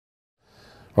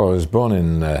Well, I was born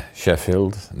in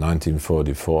Sheffield,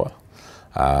 1944,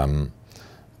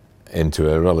 into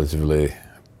a relatively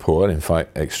poor, in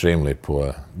fact extremely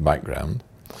poor background.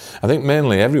 I think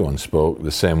mainly everyone spoke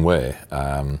the same way.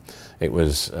 It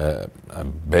was a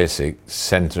basic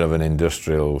centre of an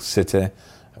industrial city,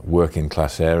 working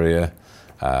class area,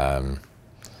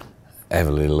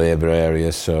 heavily labour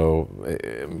area, so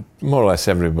more or less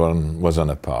everyone was on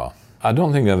a par. I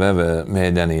don't think I've ever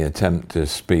made any attempt to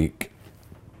speak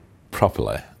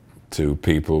properly to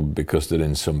people because they're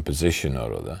in some position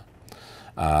or other.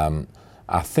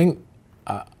 I think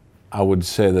I would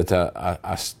say that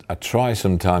I try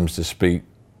sometimes to speak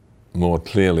more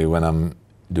clearly when I'm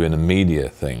doing a media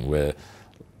thing where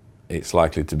it's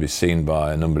likely to be seen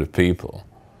by a number of people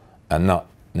and not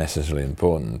necessarily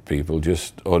important people,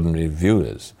 just ordinary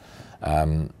viewers.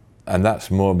 And that's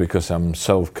more because I'm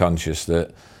self-conscious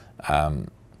that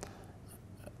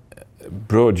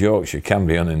broad Yorkshire can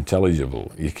be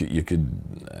unintelligible. You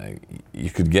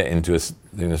could get into a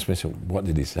thing of what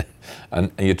did he say?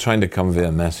 And you're trying to convey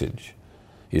a message.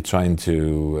 You're trying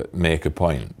to make a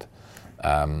point.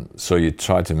 So you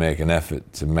try to make an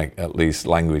effort to make at least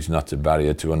language not a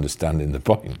barrier to understanding the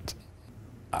point.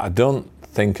 I don't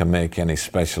think I make any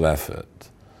special effort,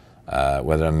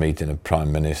 whether I'm meeting a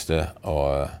Prime Minister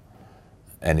or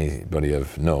anybody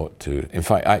of note to, in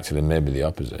fact, actually maybe the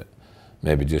opposite.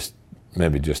 Maybe just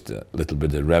a little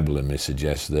bit of rebel in me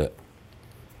suggests that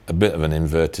a bit of an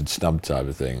inverted snub type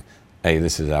of thing. Hey,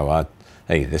 this is how I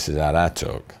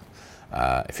talk.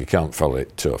 If you can't follow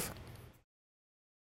it, tough.